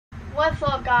What's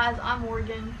up, guys? I'm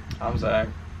Morgan. I'm Zach.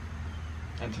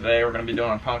 And today we're going to be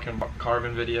doing a pumpkin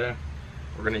carving video.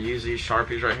 We're going to use these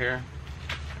Sharpies right here.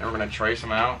 And we're going to trace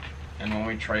them out. And when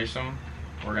we trace them,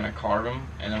 we're going to carve them.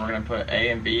 And then we're going to put A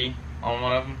and B on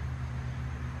one of them.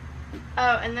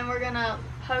 Oh, and then we're going to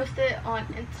post it on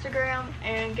Instagram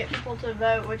and get people to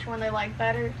vote which one they like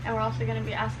better. And we're also going to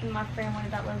be asking my family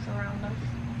that lives around us.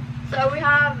 So we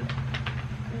have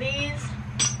these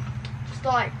just to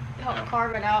like help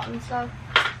carve it out and stuff.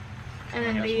 And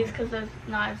then these because those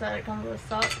knives that it comes with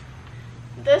suck.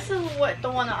 This is the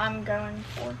one that I'm going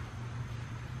for. And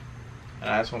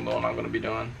that's the one I'm going to be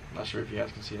doing. Not sure if you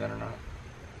guys can see that or not.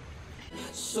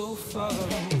 So far.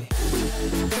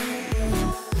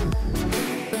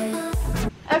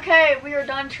 Okay, we are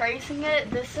done tracing it.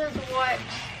 This is what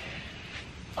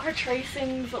our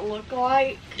tracings look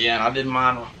like. Yeah, and I did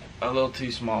mine a little too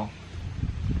small.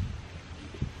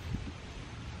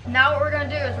 Now what we're going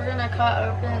to do is we're going to cut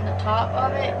open the top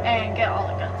of it and get all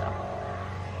the guts out.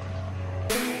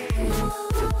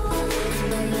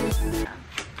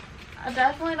 I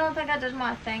definitely don't think I did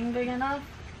my thing big enough,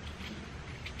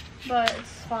 but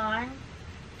it's fine.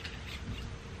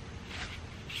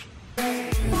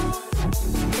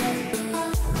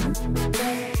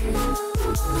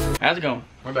 How's it going?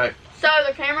 We're back. So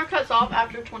the camera cuts off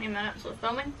after 20 minutes of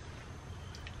filming.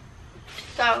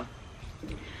 So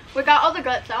we got all the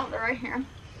guts out, they're right here.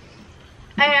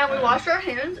 And we washed our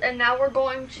hands, and now we're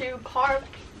going to carve.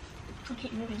 I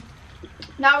keep moving.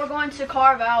 Now we're going to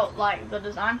carve out like the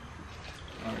design.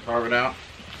 I'm going to carve it out.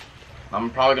 I'm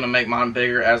probably going to make mine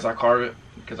bigger as I carve it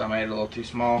because I made it a little too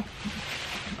small.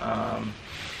 And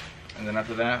then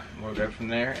after that, we'll go from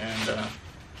there and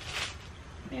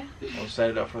yeah, we'll set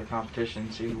it up for the competition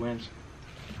and see who wins.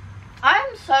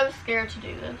 I'm so scared to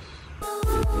do this.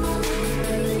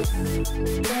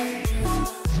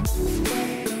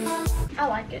 I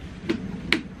like it.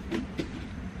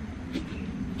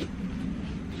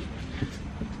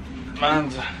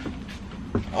 Mine's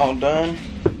all done.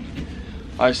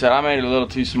 Like I said, I made it a little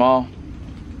too small,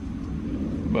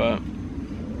 but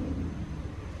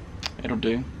it'll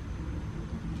do.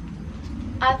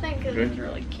 I think this is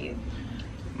really cute.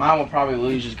 Mine will probably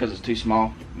lose just because it's too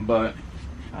small, but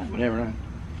whatever.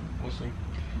 We'll see.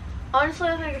 Honestly,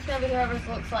 I think it's gonna be whoever's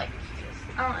looks like.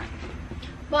 I don't know.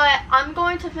 But I'm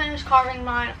going to finish carving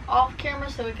mine off camera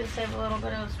so we can save a little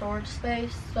bit of storage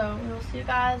space. So we'll see you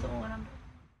guys when I'm.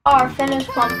 Our finished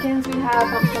pumpkins, we have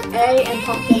pumpkin A and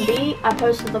pumpkin B. I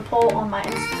posted the poll on my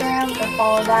Instagram, so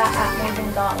follow that at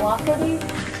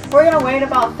morgan.lockerty. We're gonna wait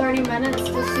about 30 minutes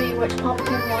to see which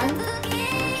pumpkin won.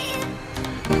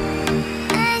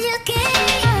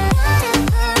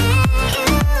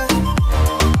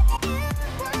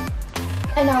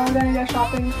 And now we're gonna go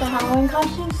shopping for Halloween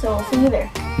costumes, so we'll see you there.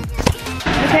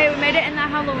 Okay, we made it in that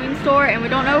Halloween store, and we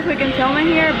don't know if we can film in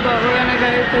here, but we're gonna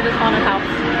go through this haunted house.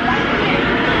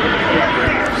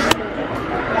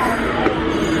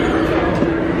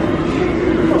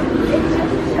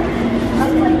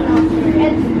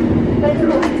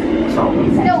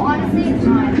 Still, honestly, it's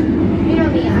not. You know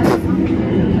me,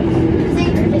 see,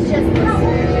 it's just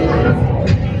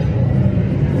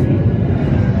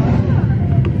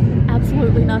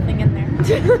Absolutely nothing in there.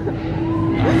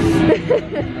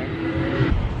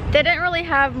 They didn't really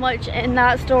have much in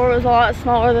that store. It was a lot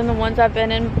smaller than the ones I've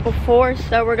been in before,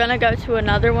 so we're gonna go to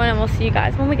another one and we'll see you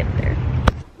guys when we get there.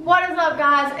 What is up,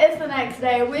 guys? It's the next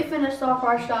day. We finished off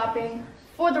our shopping.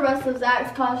 For the rest of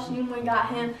Zach's costume, we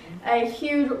got him a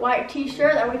huge white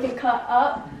t-shirt that we can cut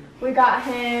up. We got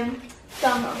him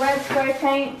some red spray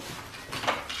paint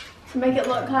to make it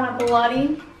look kind of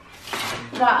bloody.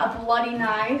 We got a bloody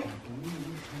knife.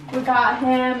 We got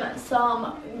him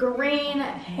some green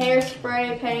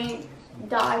hairspray paint,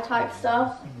 dye type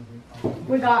stuff.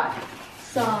 We got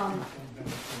some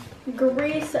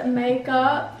grease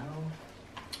makeup.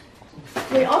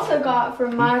 We also got for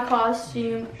my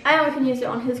costume, and we can use it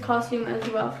on his costume as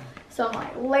well, some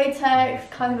like latex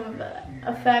kind of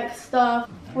effect stuff.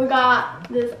 We got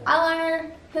this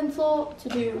eyeliner pencil to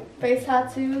do face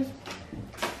tattoos.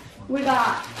 We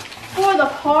got, for the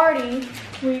party,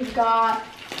 we've got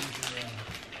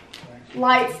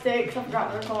light sticks, I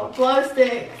forgot what they're called, glow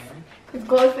sticks, because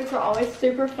glow sticks are always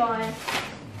super fun.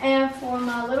 And for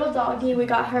my little doggy, we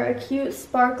got her a cute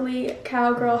sparkly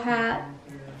cowgirl hat.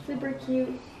 Super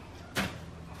cute.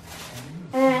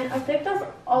 And I think that's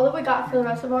all that we got for the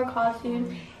rest of our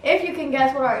costumes. If you can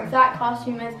guess what our exact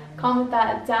costume is, comment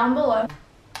that down below.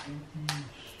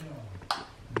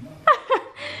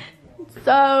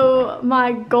 So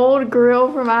my gold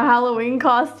grill for my Halloween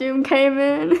costume came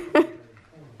in.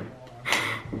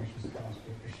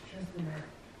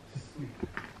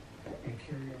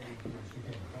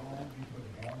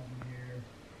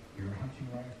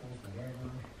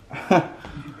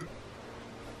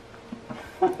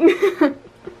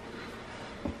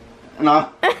 No.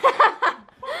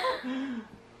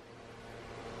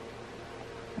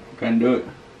 Couldn't do it.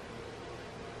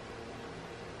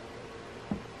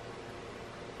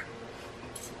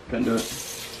 Couldn't do it.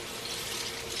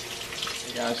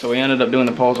 Hey guys, so we ended up doing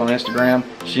the polls on Instagram.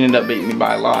 She ended up beating me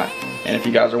by a lot. And if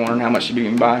you guys are wondering how much she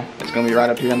beat me by, it's gonna be right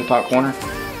up here in the top corner.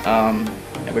 And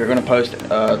we're gonna post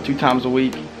 2 times a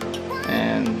week.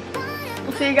 And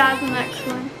we'll see you guys in the next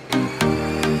one.